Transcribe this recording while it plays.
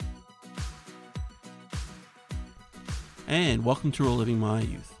and welcome to Reliving My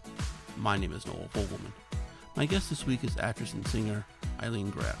Youth. My name is Noel Fogelman. My guest this week is actress and singer Eileen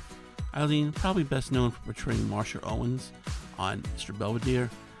Graff. Eileen, probably best known for portraying Marsha Owens on Mr. Belvedere,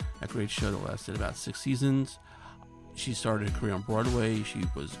 a great show that lasted about 6 seasons. She started her career on Broadway. She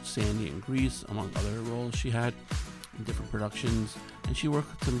was Sandy in Grease, among other roles she had in different productions, and she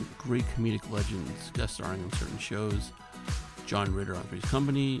worked with some great comedic legends, guest starring on certain shows. John Ritter on Three's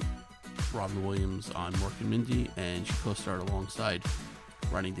Company, Robin Williams on Mork and Mindy, and she co-starred alongside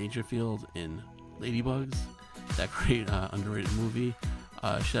Rodney Dangerfield in Ladybugs, that great underrated movie.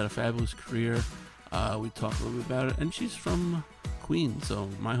 She had a fabulous career. We talked a little bit about it, and she's from Queens, so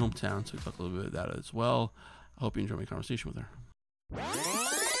my hometown, so we talked a little bit about that as well. I hope you enjoy my conversation with her.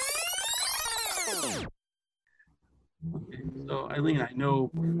 Okay, so Eileen, I know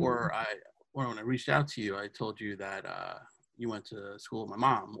when I reached out to you, I told you that you went to school with my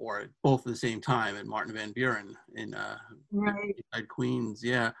mom, or both at the same time, at Martin Van Buren in Right. Queens.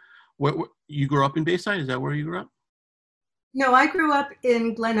 Yeah, what you grew up in Bayside? Is that where you grew up? No, I grew up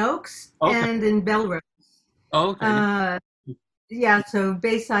in Glen Oaks Okay. and in Belrose. Okay. Uh, yeah, so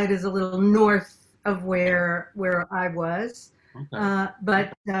Bayside is a little north of where I was. Okay.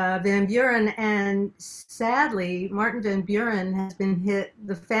 But Van Buren, and sadly, Martin Van Buren has been hit,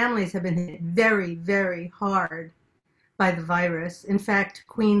 the families have been hit very, very hard by the virus. In fact,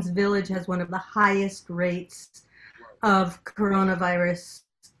 Queens Village has one of the highest rates of coronavirus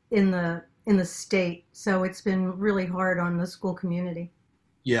in the state. So it's been really hard on the school community.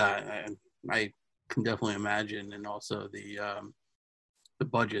 Yeah, I can definitely imagine, and also the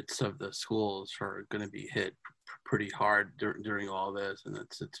budgets of the schools are going to be hit pretty hard during all this, and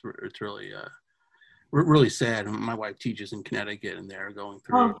it's really really sad. My wife teaches in Connecticut, and they're going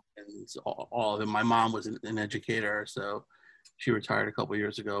through it, Oh, and it's all of it. My mom was an educator, so she retired a couple of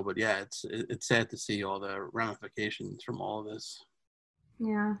years ago. But yeah, it's sad to see all the ramifications from all of this.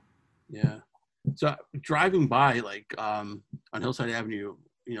 yeah. Yeah. So driving by, like on Hillside Avenue,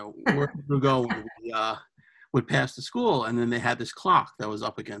 where we go when we would pass the school, and then they had this clock that was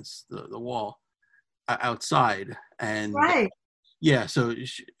up against the wall outside, and Right. yeah, so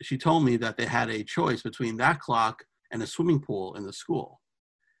she told me that they had a choice between that clock and a swimming pool in the school,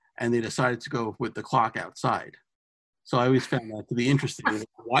 and they decided to go with the clock outside. So I always found that to be interesting.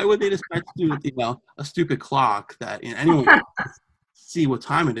 Why would they decide to do, a stupid clock that anyone can see what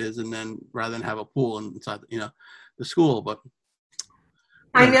time it is, and then rather than have a pool inside, the school? But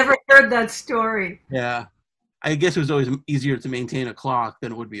I whatever. never heard that story. Yeah, I guess it was always easier to maintain a clock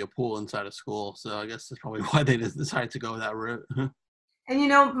than it would be a pool inside a school. So I guess that's probably why they just decided to go that route. And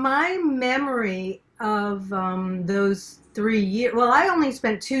my memory of those 3 years, well, I only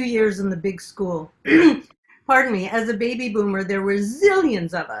spent 2 years in the big school. Pardon me, as a baby boomer, there were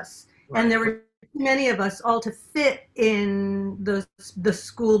zillions of us, and Right. there were many of us all to fit in the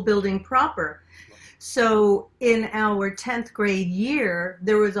school building proper. So in our 10th grade year,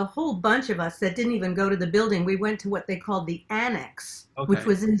 there was a whole bunch of us that didn't even go to the building. We went to what they called the annex, which Okay.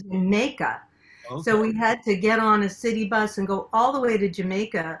 was in Jamaica. Okay. So we had to get on a city bus and go all the way to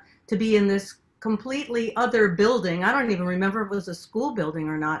Jamaica to be in this completely other building. I don't even remember if it was a school building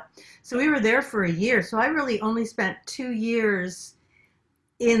or not. So we were there for a year. So I really only spent 2 years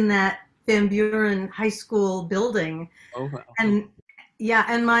in that Van Buren High School building. Okay. And yeah,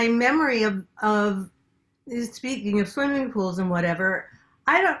 and my memory of speaking of swimming pools and whatever,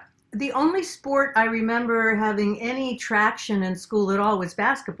 I don't. The only sport I remember having any traction in school at all was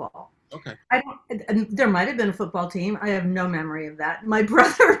basketball. Okay. I don't, and there might have been a football team. I have no memory of that. My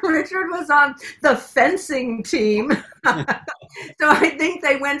brother Richard was on the fencing team. So I think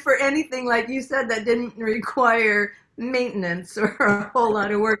they went for anything, like you said, that didn't require maintenance or a whole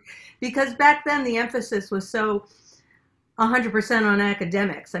lot of work. Because back then the emphasis was so 100% on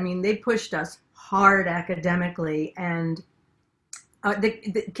academics. I mean, they pushed us hard academically, and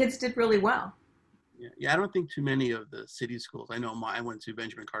the kids did really well. Yeah. Yeah. I don't think too many of the city schools. I know I went to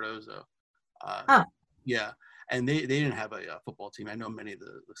Benjamin Cardozo. Uh, Oh, yeah. And they didn't have a football team. I know many of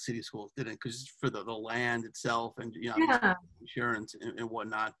the city schools didn't, because for the land itself, and obviously yeah. insurance and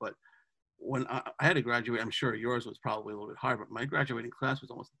whatnot. But when I had to graduate, I'm sure yours was probably a little bit hard, but my graduating class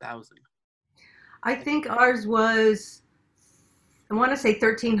was almost 1,000. I think ours was, I want to say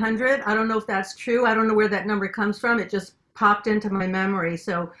 1,300. I don't know if that's true. I don't know where that number comes from. It just popped into my memory.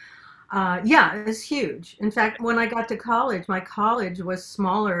 So, yeah, it's huge. In fact, when I got to college, my college was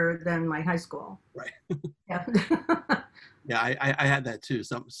smaller than my high school. Right. Yeah. Yeah, I had that too.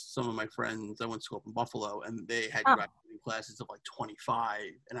 Some of my friends, I went to school up in Buffalo, and they had Oh, graduating classes of like 25,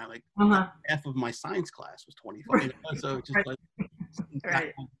 and I like uh-huh. half of my science class was 25. So it's just like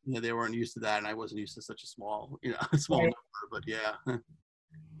Right. Yeah, they weren't used to that, and I wasn't used to such a small, small Right. number. But yeah,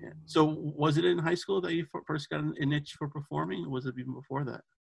 yeah. So was it in high school that you first got an itch for performing? Or was it even before that?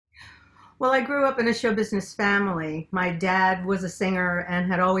 Well, I grew up in a show business family. My dad was a singer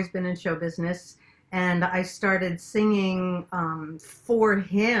and had always been in show business. And I started singing for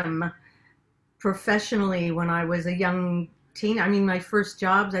him professionally when I was a young teen. I mean, my first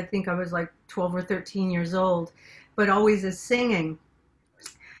jobs, I think I was like 12 or 13 years old, but always as singing.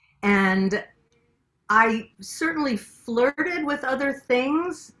 And I certainly flirted with other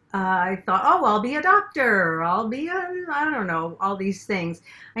things. I thought, oh, I'll be a doctor. I'll be I don't know, all these things.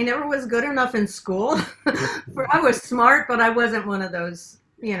 I never was good enough in school. I was smart, but I wasn't one of those,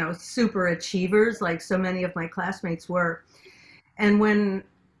 super achievers like so many of my classmates were. And when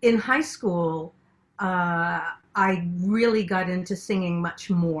in high school, I really got into singing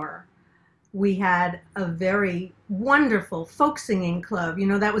much more. We had a very wonderful folk singing club.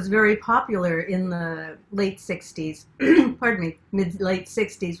 That was very popular in the late 60s. Pardon me, mid late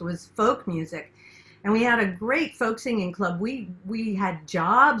 60s was folk music. And we had a great folk singing club. We had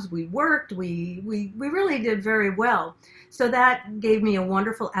jobs, we worked, we really did very well. So that gave me a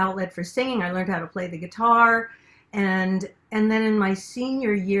wonderful outlet for singing. I learned how to play the guitar. And then in my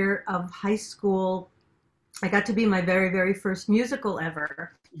senior year of high school, I got to be my very, very first musical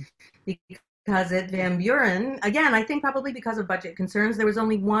ever because at Van Buren, again, I think probably because of budget concerns, there was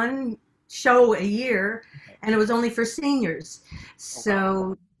only one show a year and it was only for seniors.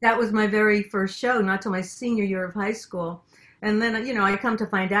 So that was my very first show, not till my senior year of high school. And then, I come to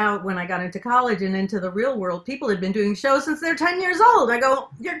find out when I got into college and into the real world, people had been doing shows since they're 10 years old. I go,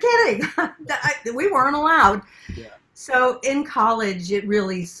 you're kidding. We weren't allowed. Yeah. So in college, it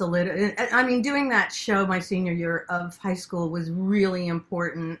really solidified. I mean, doing that show my senior year of high school was really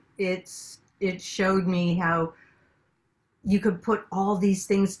important. It showed me how you could put all these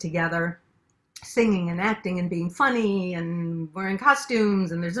things together, singing and acting and being funny and wearing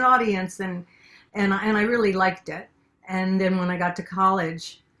costumes and there's an audience and I really liked it. And then when I got to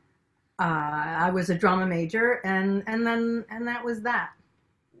college, I was a drama major and that was that.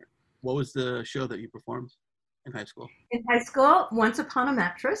 What was the show that you performed in high school? In high school, Once Upon a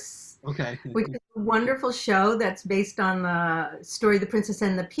Mattress, Okay. which is a wonderful show that's based on the story The Princess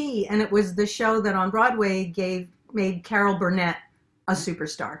and the Pea, and it was the show that on Broadway made Carol Burnett a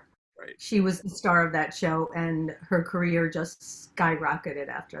superstar. Right. She was the star of that show, and her career just skyrocketed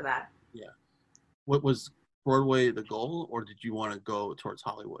after that. Yeah. What was Broadway the goal, or did you want to go towards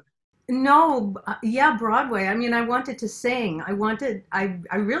Hollywood? No, yeah, Broadway. I mean, I wanted to sing. I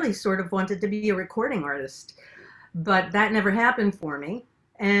really sort of wanted to be a recording artist, but that never happened for me.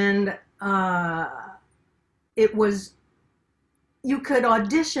 And it was, you could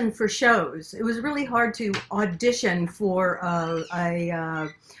audition for shows. It was really hard to audition for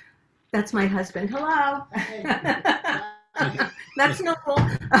that's my husband. Hello. That's Noel.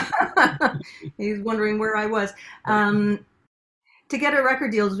 He's wondering where I was. To get a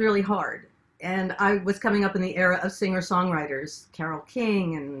record deal is really hard. And I was coming up in the era of singer-songwriters, Carole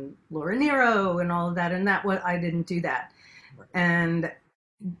King and Laura Nyro and all of that. And I didn't do that. And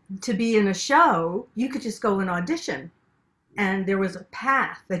to be in a show, you could just go and audition. And there was a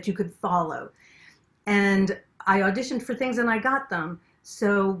path that you could follow. And I auditioned for things and I got them.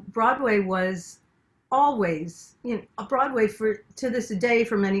 So Broadway was always, Broadway to this day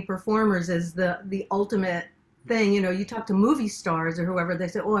for many performers is the ultimate thing. You talk to movie stars or whoever, they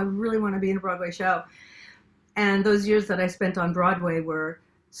say, oh, I really want to be in a Broadway show. And those years that I spent on Broadway were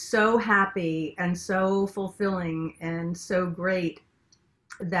so happy and so fulfilling and so great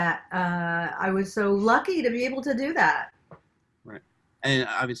that I was so lucky to be able to do that. Right. And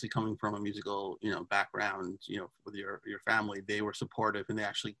obviously coming from a musical, background, with your family, they were supportive and they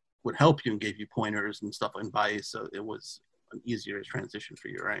actually would help you and gave you pointers and stuff and advice. So it was an easier transition for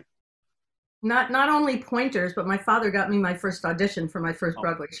you, right? Not only pointers, but my father got me my first audition for my first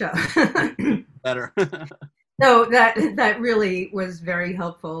Broadway show. Better. So that really was very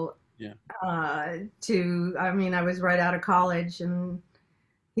helpful. Yeah. I was right out of college, and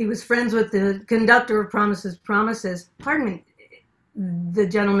he was friends with the conductor of Promises, Promises. Pardon me. The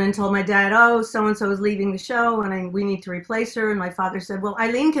gentleman told my dad, oh, so-and-so is leaving the show, and we need to replace her. And my father said, well,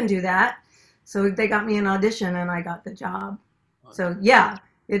 Eileen can do that. So they got me an audition, and I got the job. So, yeah.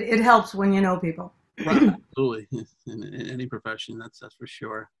 It helps when you know people. Right, absolutely. In any profession, that's for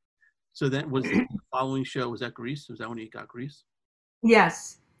sure. So that was the following show. Was that Grease? Was that when you got Grease?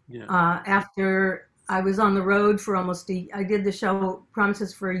 Yes. Yeah. After I was on the road for I did the show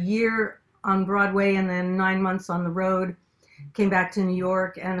Promises for a year on Broadway and then 9 months on the road. came back to New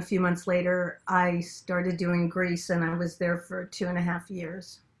York, and a few months later, I started doing Grease, and I was there for 2.5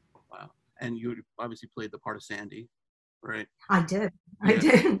 years. Wow. And you obviously played the part of Sandy, right? I did. I Yeah.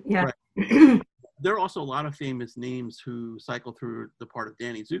 did. Yeah. Right. There are also a lot of famous names who cycle through the part of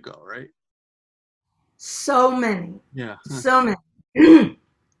Danny Zuko, right? So many. Yeah. So many.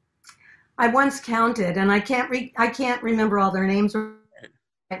 I once counted, and I can't remember all their names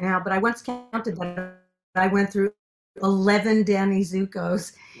right now, but I once counted that I went through 11 Danny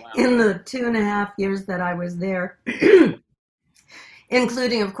Zuko's Wow. in the 2.5 years that I was there,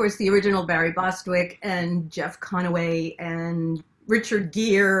 including, of course, the original Barry Bostwick and Jeff Conaway and Richard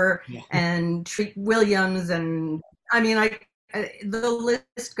Gere and Treat Williams. And I mean, the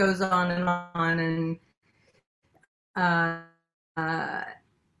list goes on and on. And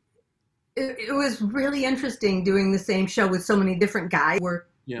it was really interesting doing the same show with so many different guys who were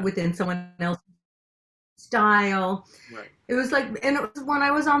within someone else's style. Right. It was like, and it was when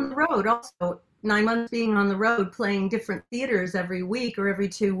I was on the road also, 9 months being on the road, playing different theaters every week or every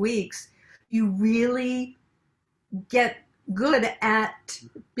 2 weeks, you really get good at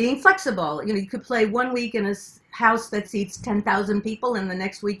being flexible. You know, you could play 1 week in a house that seats 10,000 people, and the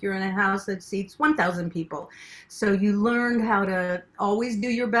next week you're in a house that seats 1,000 people. So you learned how to always do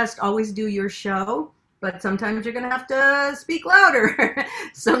your best, always do your show, but sometimes you're going to have to speak louder.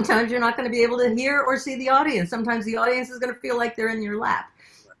 Sometimes you're not going to be able to hear or see the audience. Sometimes the audience is going to feel like they're in your lap.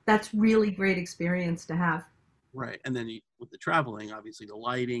 That's really great experience to have. Right. And then with the traveling, obviously the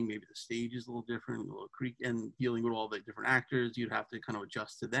lighting, maybe the stage is a little different, a little creak, and dealing with all the different actors, you'd have to kind of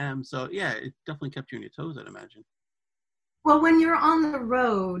adjust to them. So yeah, it definitely kept you on your toes, I'd imagine. Well, when you're on the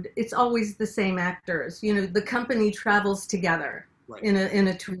road, it's always the same actors. You know, the company travels together in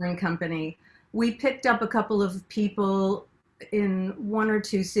a touring company. We picked up a couple of people in 1 or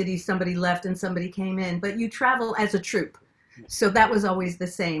 2 cities. Somebody left and somebody came in, but you travel as a troupe. So that was always the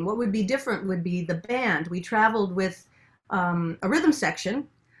same. What would be different would be the band. We traveled with a rhythm section,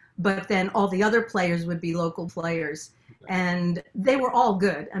 but then all the other players would be local players, and they were all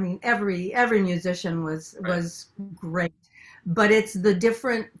good. I mean, every musician was great, but it's the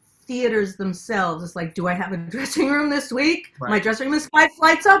different theaters themselves. It's like, do I have a dressing room this week? My dressing room is 5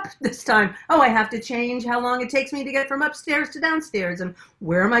 flights up this time. Oh, I have to change how long it takes me to get from upstairs to downstairs, and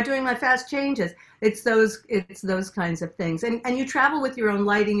where am I doing my fast changes? It's those kinds of things. And you travel with your own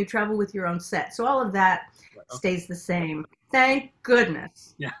lighting, you travel with your own set. So all of that stays the same. Thank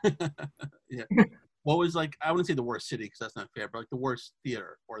goodness. Yeah. Yeah. What was, like, I wouldn't say the worst city because that's not fair, but like the worst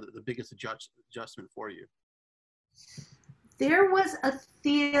theater or the biggest adjustment for you? There was a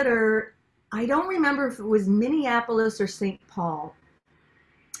theater, I don't remember if it was Minneapolis or St. Paul.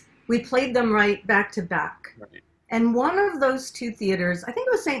 We played them right back to back. Right. And one of those 2 theaters, I think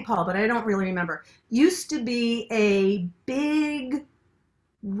it was St. Paul, but I don't really remember, used to be a big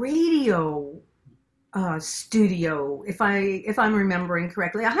radio studio, if I'm remembering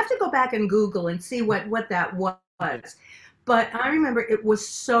correctly. I have to go back and Google and see what that was. But I remember it was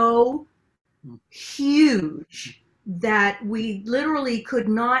so huge that we literally could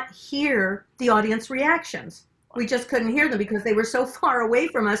not hear the audience reactions. We just couldn't hear them because they were so far away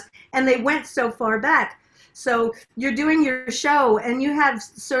from us and they went so far back. So you're doing your show and you have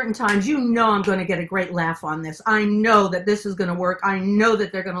certain times, you know, I'm going to get a great laugh on this. I know that this is going to work. I know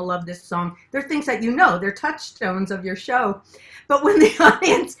that they're going to love this song. They're things that you know, they're touchstones of your show. But when the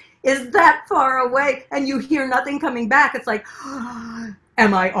audience is that far away and you hear nothing coming back, it's like,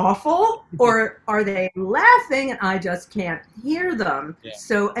 am I awful? Or are they laughing and I just can't hear them? Yeah.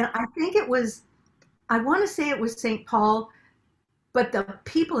 So, and I think I want to say it was St. Paul, but the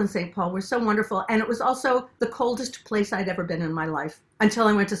people in St. Paul were so wonderful. And it was also the coldest place I'd ever been in my life until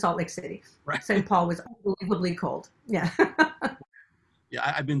I went to Salt Lake City. Right. St. Paul was unbelievably cold. Yeah.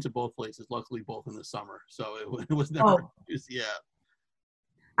 Yeah, I've been to both places, luckily both in the summer. So it was never, yeah.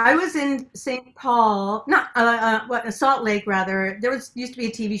 I was in St. Paul, Salt Lake rather. There used to be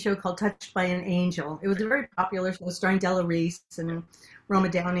a TV show called Touched by an Angel. It was a very popular show starring Della Reese and Roma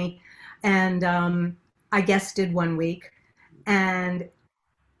Downey. And I guested 1 week. And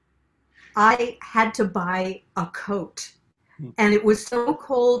I had to buy a coat. And it was so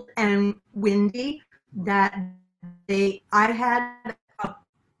cold and windy that they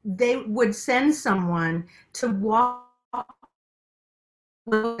would send someone to walk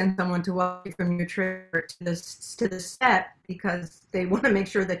you from your trailer to the set because they want to make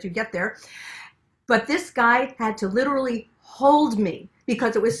sure that you get there. But this guy had to literally hold me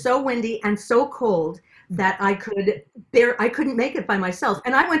because it was so windy and so cold that I could bear. I couldn't make it by myself.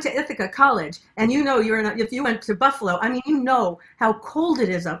 And I went to Ithaca College, and if you went to Buffalo, I mean, you know how cold it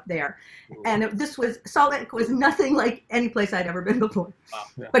is up there. And Salt Lake was nothing like any place I'd ever been before. Wow.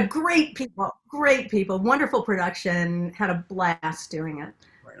 Yeah. But great people, wonderful production, had a blast doing it.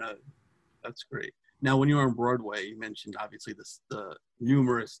 Right. That's great. Now, when you were on Broadway, you mentioned obviously the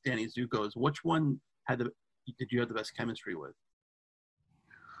numerous Danny Zuko's. Which one did you have the best chemistry with?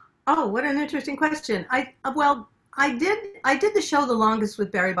 Oh, what an interesting question. I did the show the longest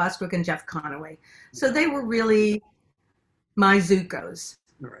with Barry Bostwick and Jeff Conaway. So they were really my Zuko's.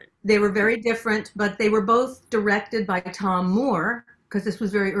 Right. They were very different, but they were both directed by Tom Moore, because this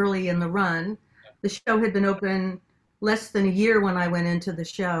was very early in the run. The show had been open less than a year when I went into the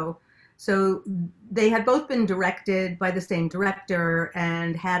show. So they had both been directed by the same director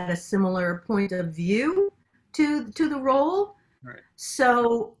and had a similar point of view to the role. Right.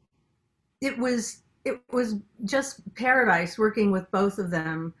 So it was just paradise working with both of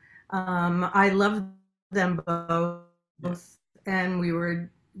them. I loved them both, and we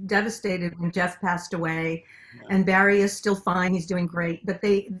were devastated when Jeff passed away. Yeah. And Barry is still fine; he's doing great. But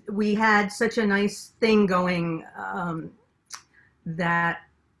we had such a nice thing going that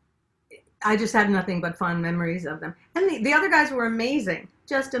I just had nothing but fond memories of them. And the other guys were amazing,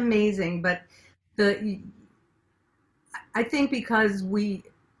 just amazing. But I think because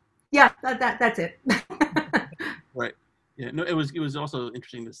that's it. Right. Yeah. No, it was also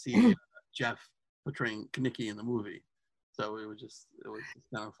interesting to see Jeff portraying Kenickie in the movie. So it was just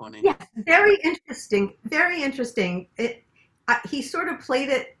kind of funny. Yeah, very interesting. Very interesting. He sort of played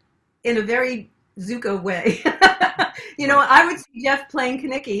it in a very Zuko way. I would see Jeff playing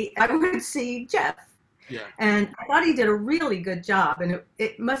Kenickie. I would see Jeff. Yeah. And I thought he did a really good job. And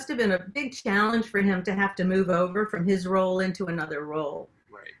it must have been a big challenge for him to have to move over from his role into another role.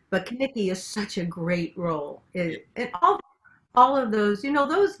 Right. But Kenickie is such a great role. And all of those,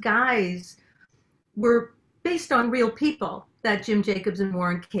 those guys were based on real people that Jim Jacobs and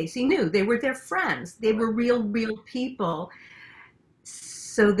Warren Casey knew. They were their friends. They were real people.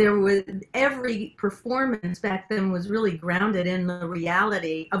 So every performance back then was really grounded in the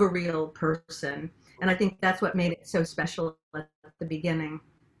reality of a real person. And I think that's what made it so special at the beginning.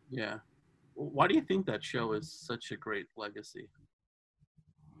 Yeah. Why do you think that show is such a great legacy?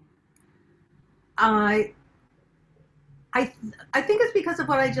 I think it's because of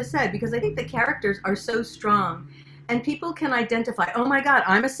what I just said, because I think the characters are so strong and people can identify, oh my God,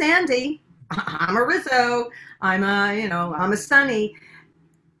 I'm a Sandy, I'm a Rizzo, I'm a Sonny.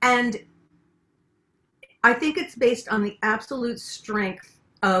 And I think it's based on the absolute strength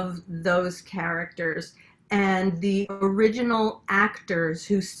of those characters, and the original actors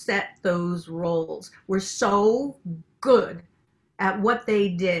who set those roles were so good at what they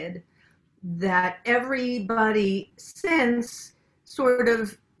did that everybody since sort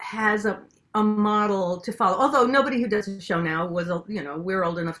of has a model to follow. Although nobody who does the show now we're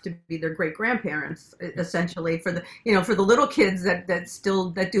old enough to be their great grandparents, essentially, for the little kids that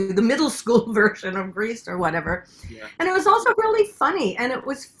do the middle school version of Grease or whatever. Yeah. And it was also really funny, and it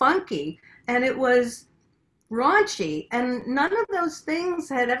was funky, and it was raunchy, and none of those things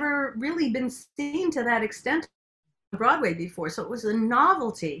had ever really been seen to that extent Broadway before, so it was a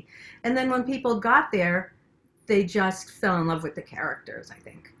novelty. And then when people got there, they just fell in love with the characters, I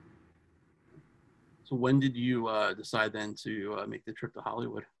think. So when did you decide then to make the trip to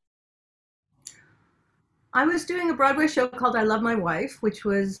Hollywood? I was doing a Broadway show called I Love My Wife, which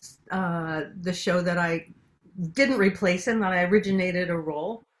was the show that I didn't replace him, that I originated a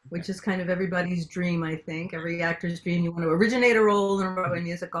role, which is kind of everybody's dream, I think. Every actor's dream, you want to originate a role in a Broadway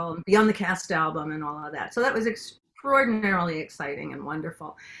musical and be on the cast album and all of that. So that was extraordinarily exciting and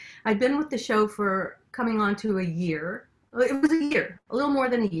wonderful. I'd been with the show for coming on to a year. It was a year, a little more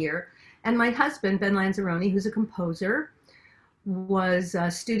than a year. And my husband, Ben Lanzarone, who's a composer, was a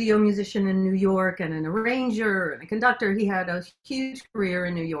studio musician in New York and an arranger and a conductor. He had a huge career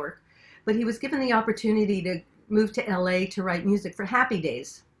in New York, but he was given the opportunity to move to LA to write music for Happy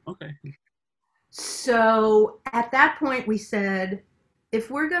Days. Okay. So at that point we said,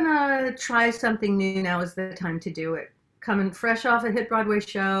 if we're gonna try something new, now is the time to do it. Coming fresh off a hit Broadway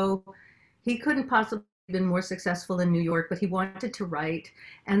show, he couldn't possibly have been more successful in New York, but he wanted to write.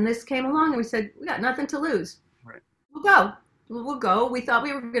 And this came along and we said, we got nothing to lose. Right. We'll go. We thought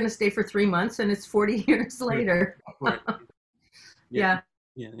we were going to stay for 3 months, and it's 40 years later. Right. Yeah.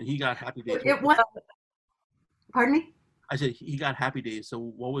 Yeah, and he got Happy Days. It was. Pardon me? I said he got Happy Days. So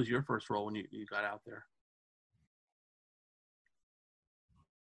what was your first role when you got out there?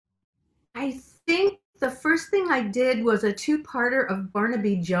 I think the first thing I did was a two-parter of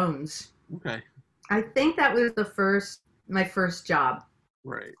Barnaby Jones. Okay. I think that was my first job.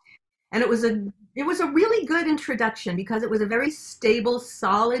 Right. And it was a really good introduction because it was a very stable,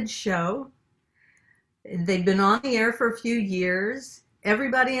 solid show. They'd been on the air for a few years.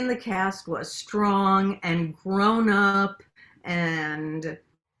 Everybody in the cast was strong and grown up, and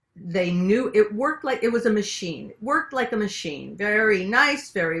they knew it worked like it was a machine. It worked like a machine. Very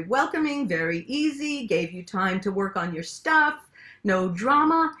nice, very welcoming, very easy, gave you time to work on your stuff, no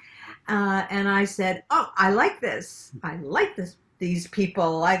drama. And I said, "Oh, I like this. I like this. These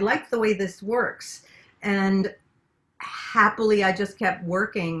people. I like the way this works." And happily, I just kept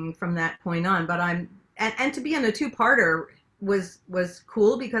working from that point on. But and to be in a two-parter was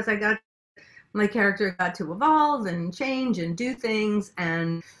cool because my character got to evolve and change and do things,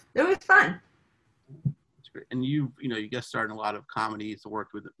 and it was fun. That's great. And you guest starred in a lot of comedies,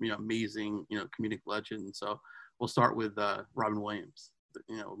 worked with amazing comedic legends. So we'll start with Robin Williams.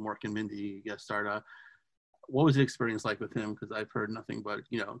 Mork and Mindy guest starred. What was the experience like with him? Because I've heard nothing but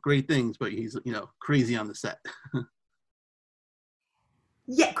great things, but he's crazy on the set.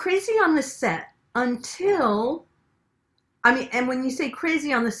 Yeah, crazy on the set until I mean, and when you say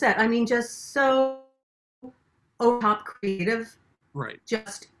crazy on the set, I mean just so over top creative, Right.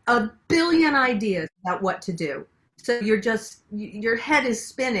 just a billion ideas about what to do. So your head is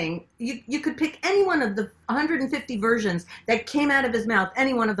spinning. You could pick any one of the 150 versions that came out of his mouth.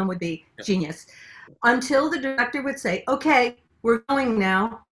 Any one of them would be genius. Until the director would say, "Okay, we're going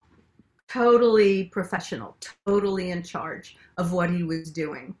now." Totally professional, totally in charge of what he was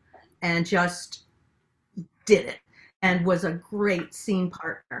doing, and just did it. And was a great scene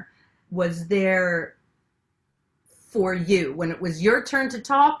partner. Was there for you when it was your turn to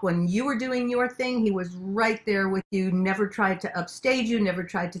talk, when you were doing your thing. He was right there with you, never tried to upstage you, never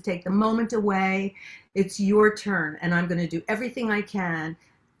tried to take the moment away. It's your turn, and I'm going to do everything I can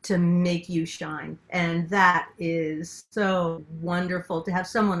to make you shine. And that is so wonderful to have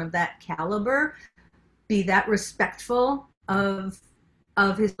someone of that caliber be that respectful of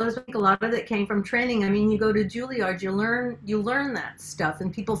his. I think a lot of it came from training. I mean, you go to Juilliard, you learn that stuff,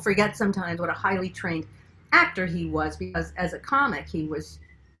 and people forget sometimes what a highly trained actor he was, because as a comic he was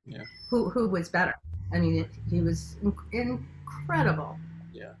who was better. I mean, he was incredible.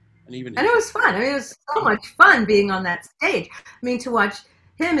 Yeah. And it was fun. I mean, it was so much fun being on that stage. I mean, to watch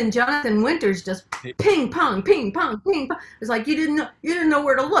him and Jonathan Winters just ping pong, ping pong, ping pong. It was like you didn't know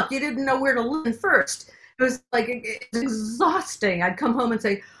where to look. You didn't know where to listen first. It was like it's exhausting. I'd come home and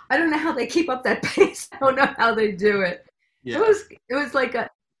say, "I don't know how they keep up that pace. I don't know how they do it." Yeah. It was like a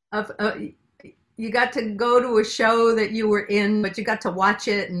you got to go to a show that you were in, but you got to watch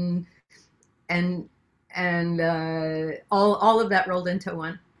it, and all of that rolled into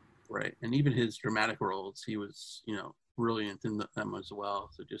one. Right, and even his dramatic roles, he was brilliant in them as well.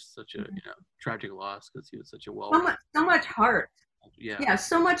 So just such a tragic loss, because he was such a so much heart. Yeah,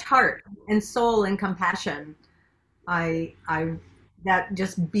 so much heart and soul and compassion. I that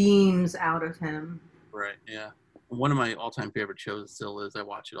just beams out of him. Right. Yeah. One of my all-time favorite shows still is, I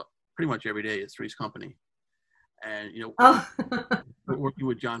watch it pretty much every day, is Three's Company. And working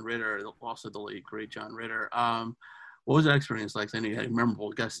with John Ritter, also the late great John Ritter. What was that experience like? I know you had a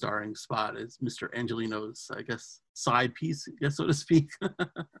memorable guest starring spot as Mr. Angelino's, I guess, side piece, I guess, so to speak.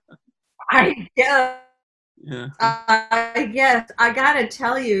 I guess. Yeah. I guess. I gotta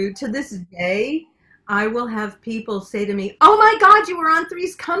tell you, to this day, I will have people say to me, "Oh my God, you were on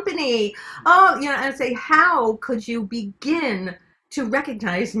Three's Company." Oh, and I say, "How could you begin to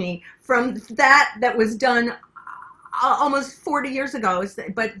recognize me from that was done almost 40 years ago?"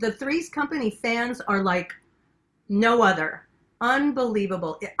 But the Three's Company fans are like no other.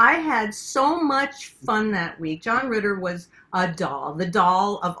 Unbelievable. I had so much fun that week. John Ritter was a doll, the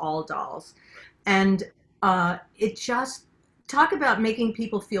doll of all dolls. And it just, talk about making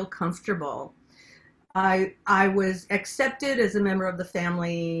people feel comfortable. I was accepted as a member of the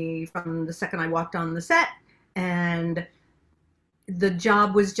family from the second I walked on the set, and the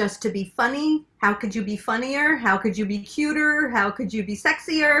job was just to be funny. How could you be funnier? How could you be cuter? How could you be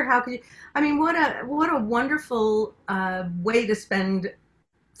sexier? How could you? I mean, what a way to spend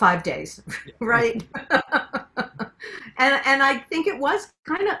 5 days, right? and I think it was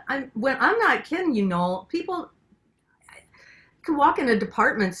kind of. When I'm not kidding you, Noel, people can walk in a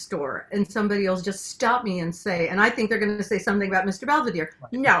department store and somebody will just stop me and say, and I think they're going to say something about Mr. Belvedere.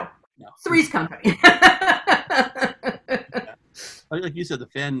 Right. No, Three's Company. Like you said, the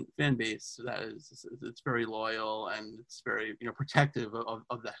fan base, that is, it's very loyal, and it's very protective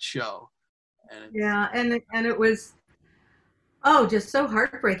of that show. And and it was just so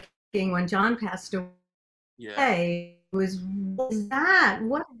heartbreaking when John passed away. was, what is that?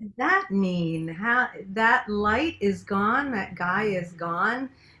 What does that mean? How that light is gone? That guy is gone.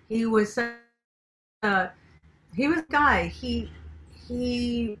 He was a he was a guy. He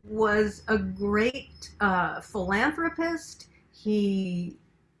was a great philanthropist. His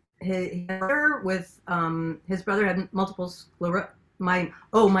brother his brother had multiple sclerosis. My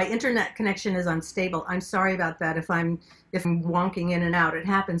internet connection is unstable. I'm sorry about that if I'm wonking in and out. It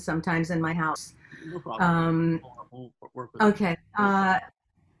happens sometimes in my house. No problem. Um, We'll work with it. okay. And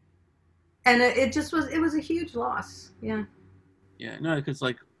it was a huge loss. Yeah. Yeah, no, because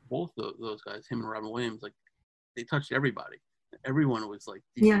like both those guys, him and Robin Williams, like they touched everybody. Everyone was like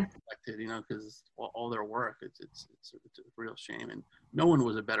deeply Yeah. affected, because all their work, it's a real shame, and no one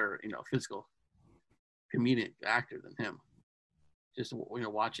was a better, physical comedic actor than him. Just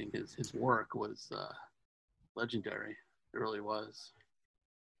watching his work was legendary. It really was.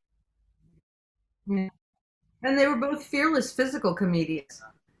 Yeah. And they were both fearless physical comedians.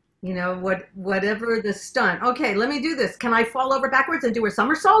 Whatever the stunt. Okay, let me do this. Can I fall over backwards and do a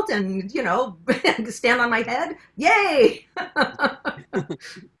somersault and, stand on my head? Yay!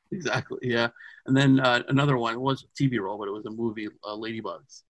 Exactly. Yeah. And then another one, it was a TV role, but it was a movie,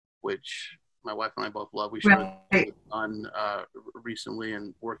 Ladybugs, which my wife and I both love. We showed Right. it on recently,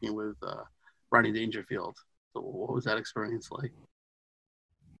 and working with Rodney Dangerfield. So what was that experience like?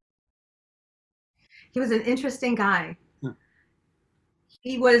 He was an interesting guy. Hmm.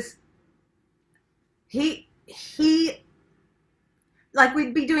 He was he like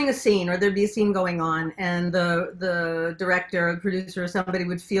we'd be doing a scene or there'd be a scene going on and the director, the producer, or somebody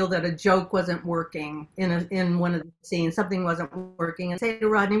would feel that a joke wasn't working in one of the scenes, something wasn't working, and say to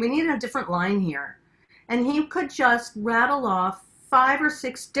Rodney, we need a different line here. And he could just rattle off 5 or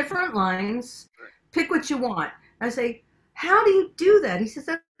 6 different lines, pick what you want. I say, how do you do that? He says,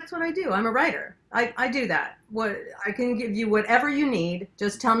 that's what I do. I'm a writer. I do that. What I can give you whatever you need.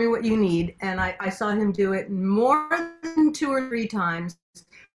 Just tell me what you need. And I saw him do it more than 2 or 3 times,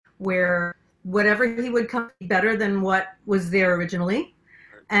 where whatever he would come better than what was there originally,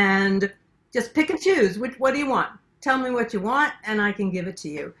 and just pick and choose. What do you want? Tell me what you want, and I can give it to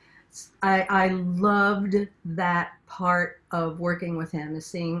you. I loved that part of working with him, is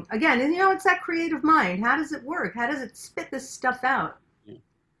seeing again, and it's that creative mind. How does it work? How does it spit this stuff out? Yeah.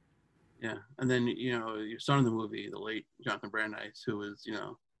 Yeah. And then, your son in the movie, the late Jonathan Brandis, who was,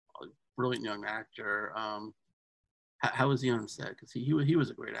 a brilliant young actor. How was he on set? Because he was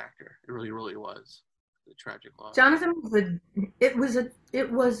a great actor. It really, really was a tragic loss. Jonathan was it was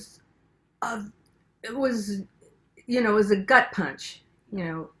a gut punch.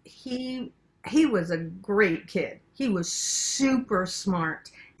 He was a great kid. He was super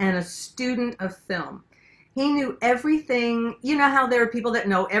smart and a student of film. He knew everything. You know how there are people that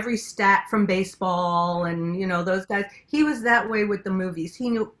know every stat from baseball and those guys. He was that way with the movies. He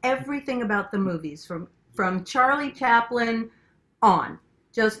knew everything about the movies from Charlie Chaplin on.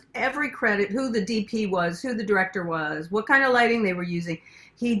 Just every credit, who the DP was, who the director was, what kind of lighting they were using.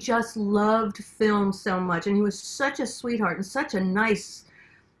 He just loved film so much, and he was such a sweetheart and such a nice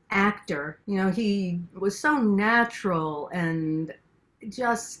actor. He was so natural and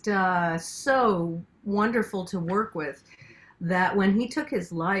just so wonderful to work with, that when he took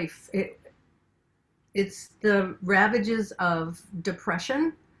his life, it's the ravages of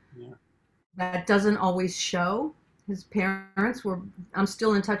depression. Yeah. That doesn't always show. His parents were, I'm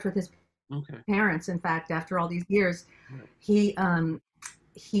still in touch with his Okay. parents, in fact, after all these years. Right.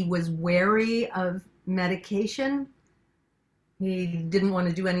 He was wary of medication. He didn't want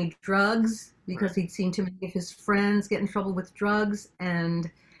to do any drugs because he'd seen too many of his friends get in trouble with drugs.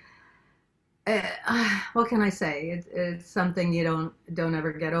 And what can I say? It's something you don't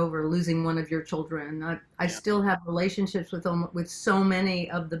ever get over, losing one of your children. I still have relationships with so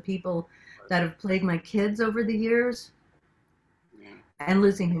many of the people that have played my kids over the years, and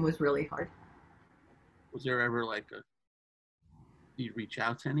losing him was really hard. Was there ever did you reach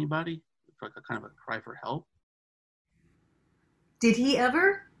out to anybody for a kind of a cry for help? Did he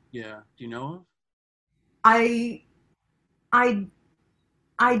ever? Yeah. Do you know of? I I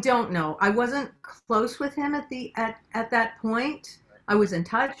I don't know. I wasn't close with him at that point. I was in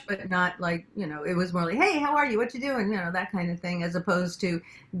touch, but not it was more like, hey, how are you? What you doing? That kind of thing, as opposed to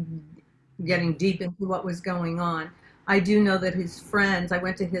getting deep into what was going on. I do know that his friends, I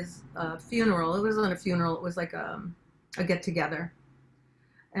went to his funeral. It wasn't a funeral, it was like a get together.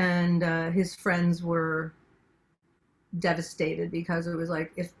 And his friends were devastated because it was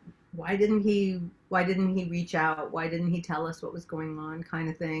like, why didn't he reach out? Why didn't he tell us what was going on, kind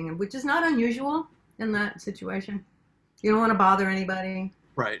of thing, which is not unusual in that situation. You don't want to bother anybody.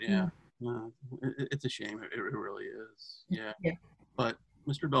 Right. Yeah. It's a shame. It really is. Yeah. Yeah. But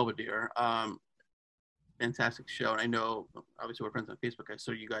Mr. Belvedere, fantastic show. And I know, obviously, we're friends on Facebook. I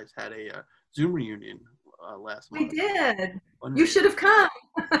saw you guys had a Zoom reunion last We month. did. You Fundraiser. should have come.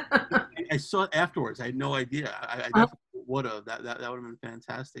 I saw it afterwards. I had no idea. I definitely would have. That would have been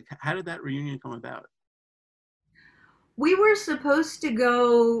fantastic. How did that reunion come about? We were supposed to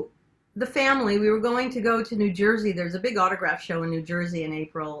go, the family, we were going to go to New Jersey. There's a big autograph show in New Jersey in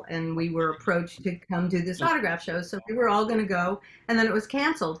April, and we were approached to come do this autograph show. So we were all going to go, and then it was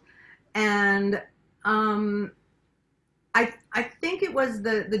canceled. And I think it was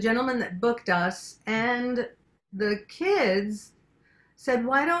the gentleman that booked us and the kids said,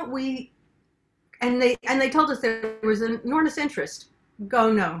 why don't we, and they told us there was an enormous interest.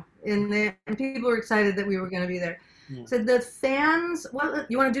 Go no. And people were excited that we were going to be there. Yeah. So the fans, well,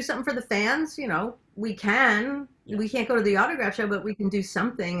 you want to do something for the fans? You know, we can. Yeah. We can't go to the autograph show, but we can do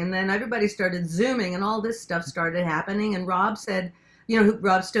something. And then everybody started Zooming, and all this stuff started happening. And Rob said, you know,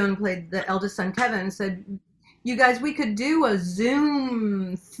 Rob Stone played the eldest son, Kevin, said, you guys, we could do a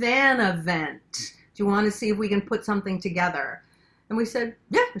Zoom fan event. Do you want to see if we can put something together? And we said,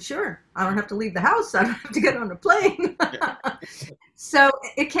 yeah, sure. I don't have to leave the house. I don't have to get on a plane. So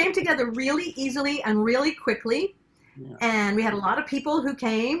it came together really easily and really quickly. Yeah. And we had a lot of people who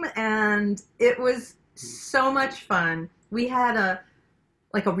came, and it was so much fun. We had a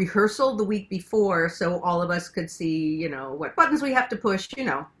rehearsal the week before, so all of us could see, you know, what buttons we have to push, you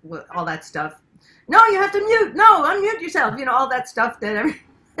know, all that stuff. No, you have to mute. No, unmute yourself. You know, all that stuff that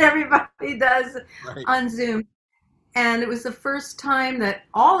everybody does on Zoom. And it was the first time that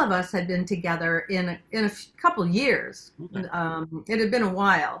all of us had been together in a couple years. Okay. It had been a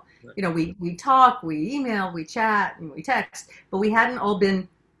while. Right. You know, we talk, we email, we chat, and we text, but we hadn't all been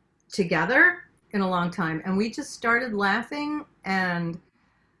together in a long time. And we just started laughing, and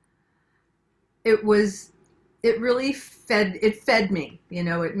it really fed me. You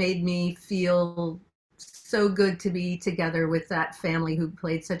know, it made me feel so good to be together with that family who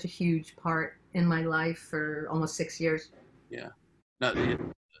played such a huge part in my life for almost 6 years. Yeah. No, the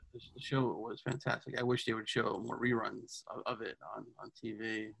show was fantastic. I wish they would show more reruns of it on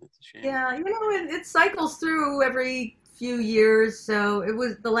TV. It's a shame. Yeah, you know, it cycles through every few years. So it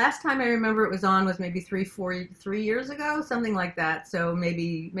was, the last time I remember it was on was maybe 3 years ago, something like that. So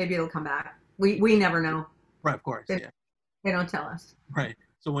maybe it'll come back. We never know. Right, of course. They don't tell us. Right.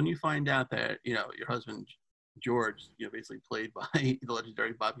 So when you find out that, you know, your husband George, you know, basically played by the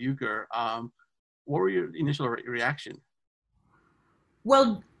legendary Bob Uecker, what were your initial reaction?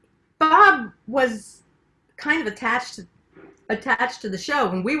 Well, Bob was kind of attached to the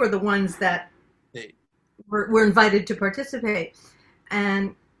show, and we were the ones that were invited to participate.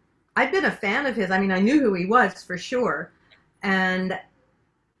 And I've been a fan of his. I mean, I knew who he was for sure, and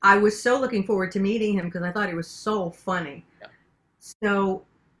I was so looking forward to meeting him because I thought he was so funny. Yeah. So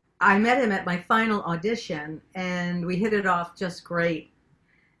I met him at my final audition, and we hit it off just great.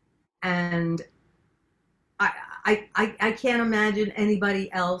 And I can't imagine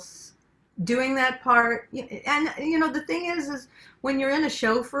anybody else doing that part. And, you know, the thing is when you're in a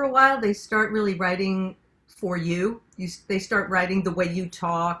show for a while, they start really writing for you. They start writing the way you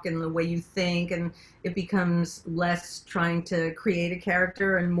talk and the way you think, and it becomes less trying to create a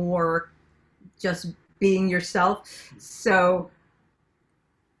character and more just being yourself. So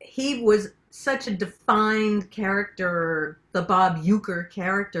he was such a defined character. The Bob Uecker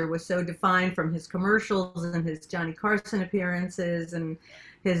character was so defined from his commercials and his Johnny Carson appearances and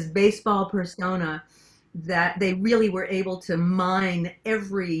his baseball persona that they really were able to mine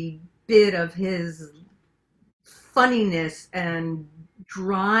every bit of his funniness and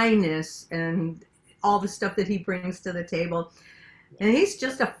dryness and all the stuff that he brings to the table. And he's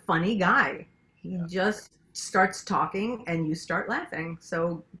just a funny guy. He just starts talking and you start laughing.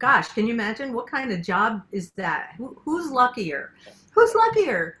 So gosh, can you imagine what kind of job is that? Who's luckier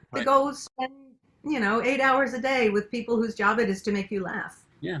to go spend, you know, 8 hours a day with people whose job it is to make you laugh?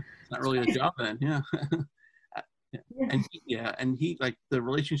 Yeah, it's not really a job then. Yeah. And he like the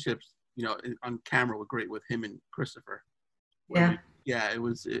relationships, you know, on camera were great with him and Christopher. It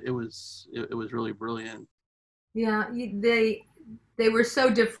was really brilliant. Yeah, they were so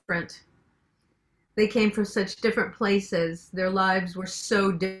different. They came from such different places. Their lives were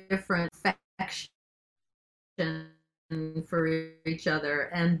so different. Affection for each other.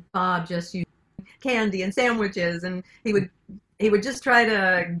 And Bob just used candy and sandwiches, and he would just try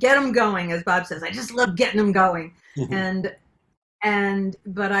to get them going, as Bob says. I just love getting them going.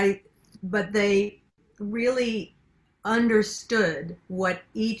 But they really understood what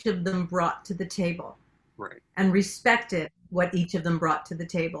each of them brought to the table. Right. and respected what each of them brought to the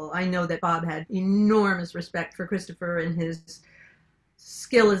table. I know that Bob had enormous respect for Christopher and his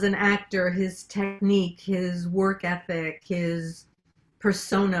skill as an actor, his technique, his work ethic, his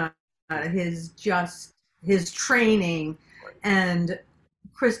persona, his training, Right. and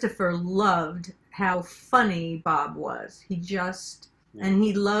Christopher loved how funny Bob was. And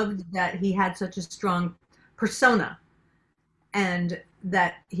he loved that he had such a strong persona and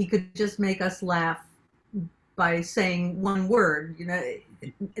that he could just make us laugh by saying one word.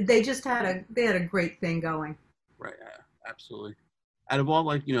 They had a great thing going. Right. Absolutely. Out of all,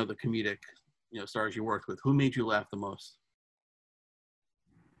 like, the comedic, stars you worked with, who made you laugh the most?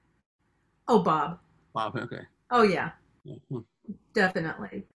 Oh, Bob. Bob. Okay. Oh, yeah, Yeah.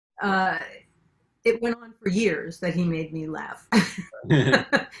 definitely. It went on for years that he made me laugh.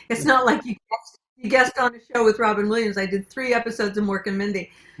 It's not like you guessed on a show with Robin Williams. I did 3 episodes of Mork and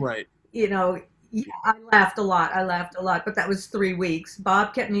Mindy. Right. Yeah, I laughed a lot. But that was 3 weeks.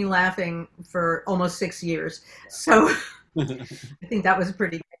 Bob kept me laughing for almost 6 years. So I think that was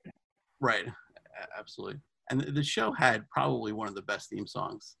pretty good. Right. Absolutely. And the show had probably one of the best theme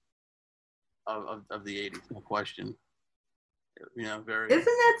songs of the 80s, no question. Very. Isn't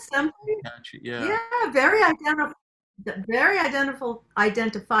that something? Catchy. Yeah. Yeah,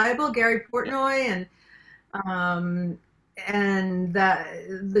 identifiable. Gary Portnoy and that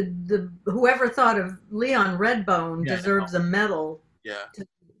the whoever thought of Leon Redbone deserves a medal. Yeah.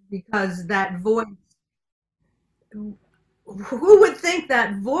 Because that voice, who would think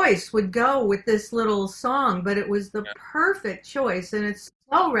that voice would go with this little song? But it was the perfect choice, and it's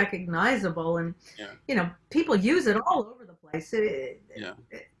so recognizable, and people use it all over the place.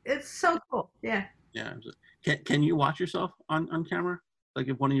 It's so cool. Yeah. Yeah. Can you watch yourself on camera? Like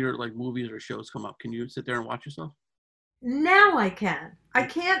if one of your like movies or shows come up, can you sit there and watch yourself? Now I can. I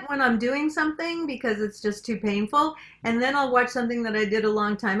can't when I'm doing something because it's just too painful. And then I'll watch something that I did a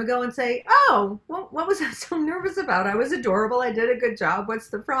long time ago and say, oh, what was I so nervous about? I was adorable. I did a good job. What's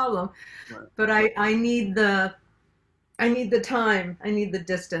the problem? Right. But I need the time. I need the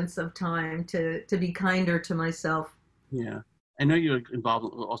distance of time to be kinder to myself. Yeah. I know you're involved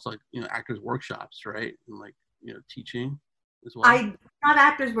in also, like, actors workshops, right? And like, teaching as well. Not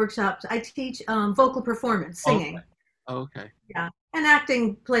actors workshops. I teach vocal performance, singing. Okay. Oh, okay. Yeah. And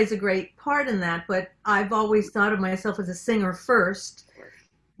acting plays a great part in that, but I've always thought of myself as a singer first,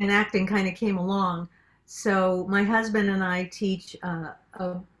 and acting kind of came along. So my husband and I teach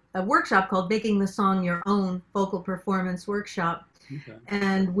a workshop called Making the Song Your Own, vocal performance workshop. Okay.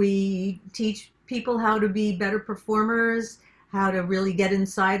 And we teach people how to be better performers, how to really get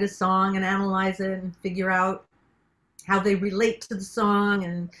inside a song and analyze it and figure out how they relate to the song.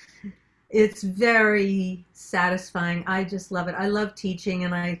 And it's very satisfying. I just love it. I love teaching,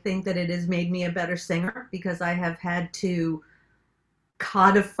 and I think that it has made me a better singer because I have had to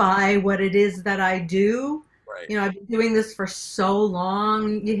codify what it is that I do. Right. I've been doing this for so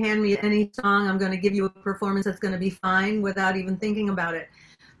long. You hand me any song, I'm going to give you a performance that's going to be fine without even thinking about it.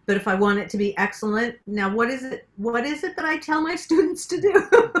 But if I want it to be excellent, now what is it that I tell my students to do?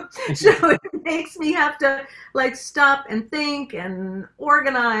 So it makes me have to like stop and think and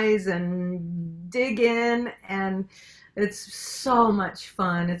organize and dig in, and it's so much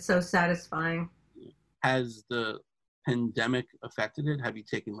fun. It's so satisfying. Has the pandemic affected it? Have you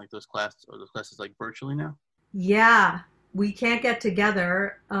taken like those classes like virtually now? Yeah, we can't get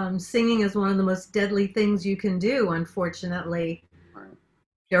together. Singing is one of the most deadly things you can do, unfortunately.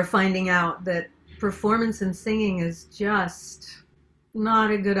 They're finding out that performance and singing is just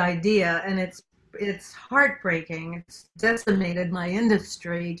not a good idea, and it's heartbreaking. It's decimated my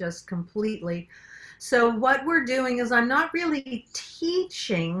industry just completely. So what we're doing is I'm not really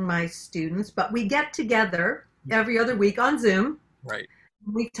teaching my students, but we get together every other week on Zoom. Right.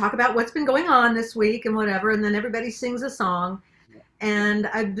 We talk about what's been going on this week and whatever, and then everybody sings a song. And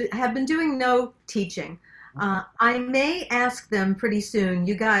I have been doing no teaching. I may ask them pretty soon,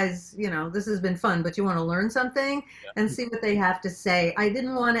 you guys, this has been fun, but you want to learn something and see what they have to say. I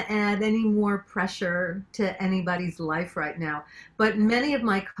didn't want to add any more pressure to anybody's life right now. But many of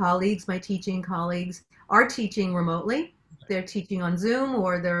my colleagues, my teaching colleagues, are teaching remotely. They're teaching on Zoom,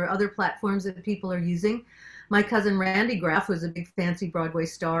 or there are other platforms that people are using. My cousin Randy Graff, who's a big fancy Broadway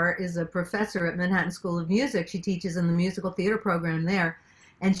star, is a professor at Manhattan School of Music. She teaches in the musical theater program there.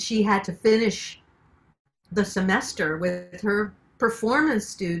 And she had to finish the semester with her performance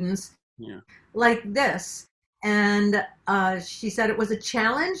students like this. And she said it was a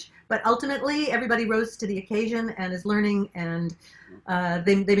challenge, but ultimately everybody rose to the occasion and is learning, and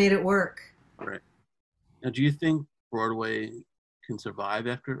they made it work. Right. Now, do you think Broadway can survive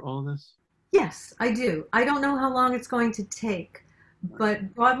after all of this? Yes, I do. I don't know how long it's going to take,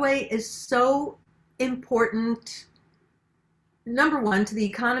 but Broadway is so important. Number one, to the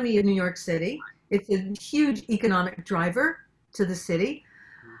economy of New York City. It's a huge economic driver to the city.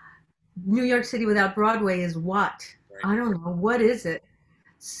 New York City without Broadway is what? Right. I don't know. What is it?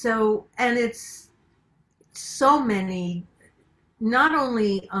 So, and it's so many, not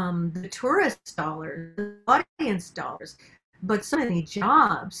only the tourist dollars, the audience dollars, but so many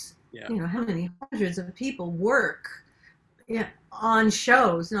jobs. Yeah. You know, how many hundreds of people work, yeah, on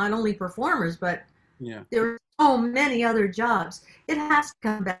shows, not only performers, but Yeah. there are so many other jobs. It has to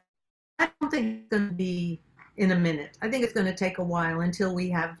come back. I don't think it's going to be in a minute. I think it's going to take a while until we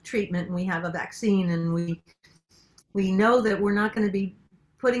have treatment and we have a vaccine and we know that we're not going to be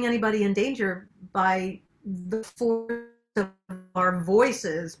putting anybody in danger by the force of our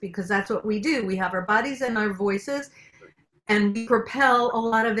voices, because that's what we do. We have our bodies and our voices, and we propel a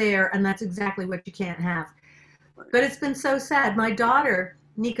lot of air, and that's exactly what you can't have. But it's been so sad. My daughter,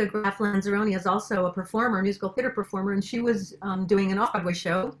 Nika Graf Lanzaroni, is also a performer, a musical theater performer, and she was doing an off-Broadway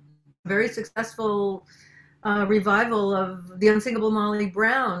show, a very successful revival of The Unsingable Molly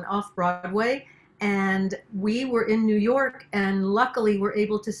Brown off-Broadway. And we were in New York, and luckily were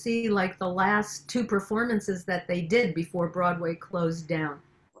able to see like the last two performances that they did before Broadway closed down.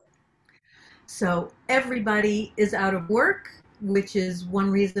 So everybody is out of work, which is one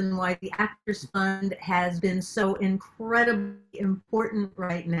reason why the Actors Fund has been so incredibly important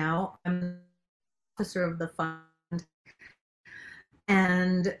right now. I'm the officer of the fund.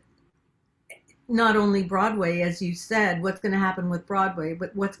 And not only Broadway, as you said, what's going to happen with Broadway,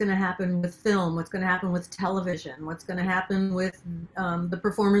 but what's going to happen with film, what's going to happen with television, what's going to happen with the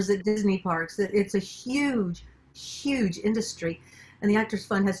performers at Disney parks. It's a huge, huge industry. And the Actors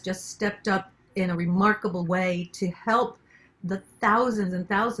Fund has just stepped up in a remarkable way to help the thousands and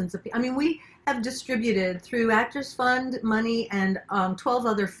thousands of people. I mean, we have distributed through Actors Fund money and 12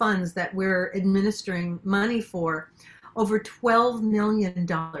 other funds that we're administering money for, over $12 million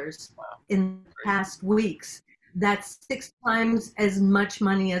in the past weeks. That's 6 times as much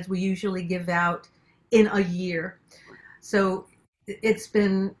money as we usually give out in a year. So it's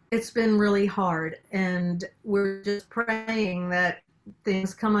been really hard, and we're just praying that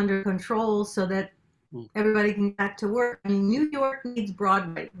things come under control so that everybody can get back to work. I mean, New York needs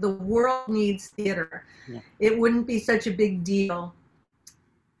Broadway. The world needs theater. Yeah. It wouldn't be such a big deal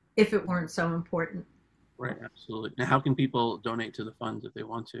if it weren't so important. Right, absolutely. Now, how can people donate to the funds if they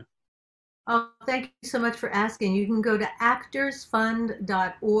want to? Oh, thank you so much for asking. You can go to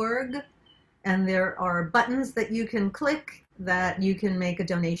actorsfund.org, and there are buttons that you can click that you can make a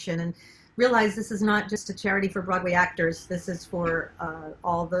donation. And realize this is not just a charity for Broadway actors. This is for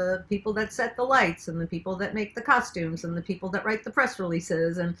all the people that set the lights, and the people that make the costumes, and the people that write the press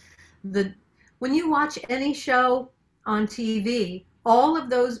releases. And when you watch any show on TV, all of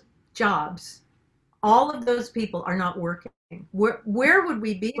those jobs, all of those people are not working. Where would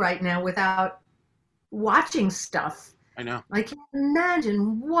we be right now without watching stuff? I know. I can't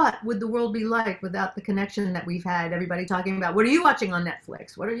imagine what would the world be like without the connection that we've had. Everybody talking about, what are you watching on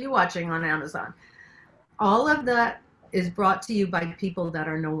Netflix? What are you watching on Amazon? All of that is brought to you by people that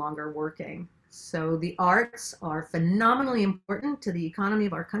are no longer working. So the arts are phenomenally important to the economy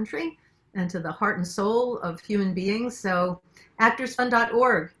of our country and to the heart and soul of human beings. So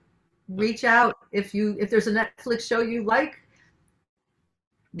actorsfund.org. Reach out if there's a Netflix show you like.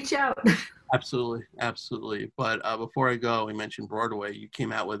 Reach out. Absolutely, absolutely. But before I go, we mentioned Broadway. You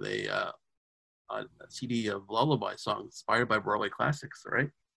came out with a CD of lullaby songs inspired by Broadway classics, right?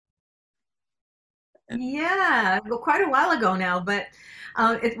 Yeah, well, quite a while ago now, but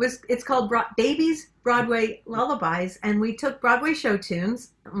it's called Baby's Broadway Lullabies, and we took Broadway show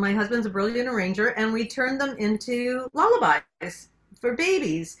tunes. My husband's a brilliant arranger, and we turned them into lullabies for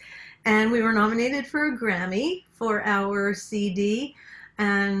babies. And we were nominated for a Grammy for our CD,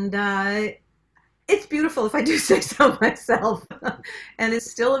 and it's beautiful, if I do say so myself. And it's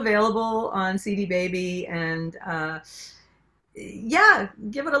still available on CD Baby, and yeah,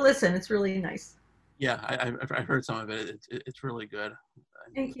 give it a listen. It's really nice. Yeah, I've heard some of it. It's really good.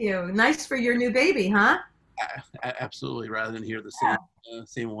 Thank you. Nice for your new baby, huh? Absolutely. Rather than hear the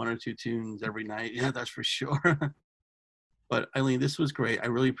same one or two tunes every night. Yeah, that's for sure. But Eileen, this was great. I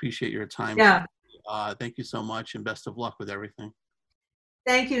really appreciate your time. Yeah. Thank you so much, and best of luck with everything.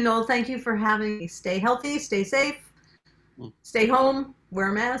 Thank you, Noel. Thank you for having me. Stay healthy, stay safe, stay home, wear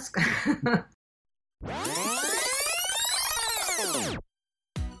a mask.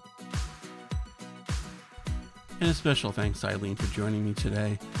 And a special thanks to Eileen for joining me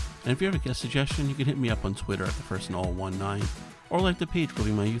today. And if you have a guest suggestion, you can hit me up on Twitter at @TheFirstNoel19, or like the page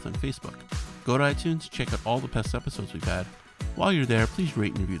Building My Youth on Facebook. Go to iTunes, check out all the past episodes we've had. While you're there, please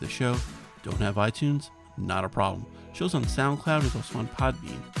rate and review the show. Don't have iTunes? Not a problem. Show's on SoundCloud is also on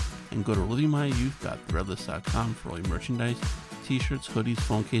Podbean. And go to livingmyyouth.threadless.com for all your merchandise, t-shirts, hoodies,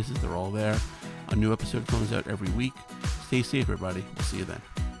 phone cases, they're all there. A new episode comes out every week. Stay safe, everybody. We'll see you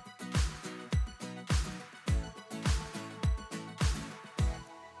then.